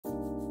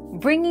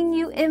bringing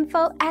you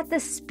info at the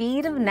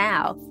speed of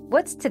now.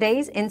 What's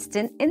today's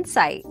instant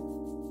insight?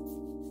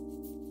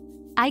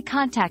 Eye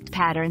contact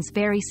patterns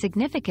vary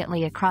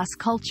significantly across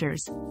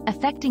cultures,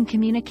 affecting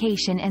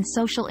communication and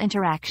social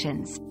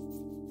interactions.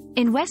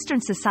 In Western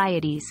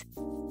societies,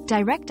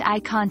 direct eye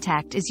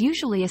contact is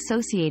usually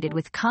associated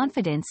with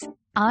confidence,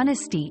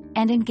 honesty,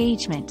 and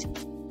engagement,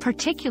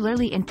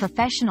 particularly in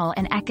professional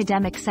and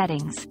academic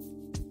settings.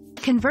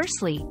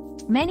 Conversely,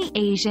 many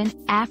Asian,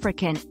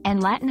 African,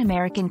 and Latin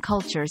American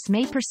cultures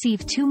may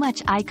perceive too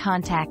much eye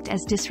contact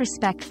as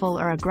disrespectful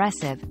or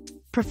aggressive,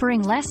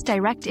 preferring less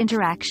direct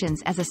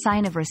interactions as a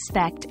sign of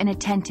respect and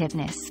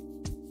attentiveness.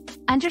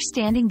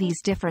 Understanding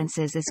these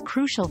differences is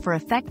crucial for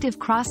effective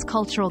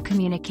cross-cultural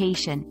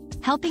communication,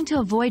 helping to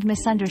avoid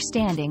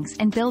misunderstandings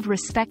and build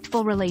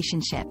respectful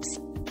relationships.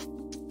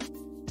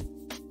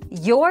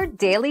 Your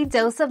daily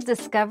dose of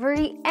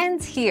discovery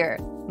ends here,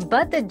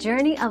 but the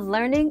journey of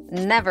learning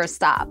never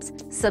stops.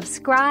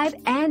 Subscribe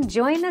and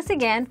join us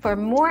again for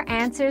more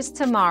answers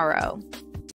tomorrow.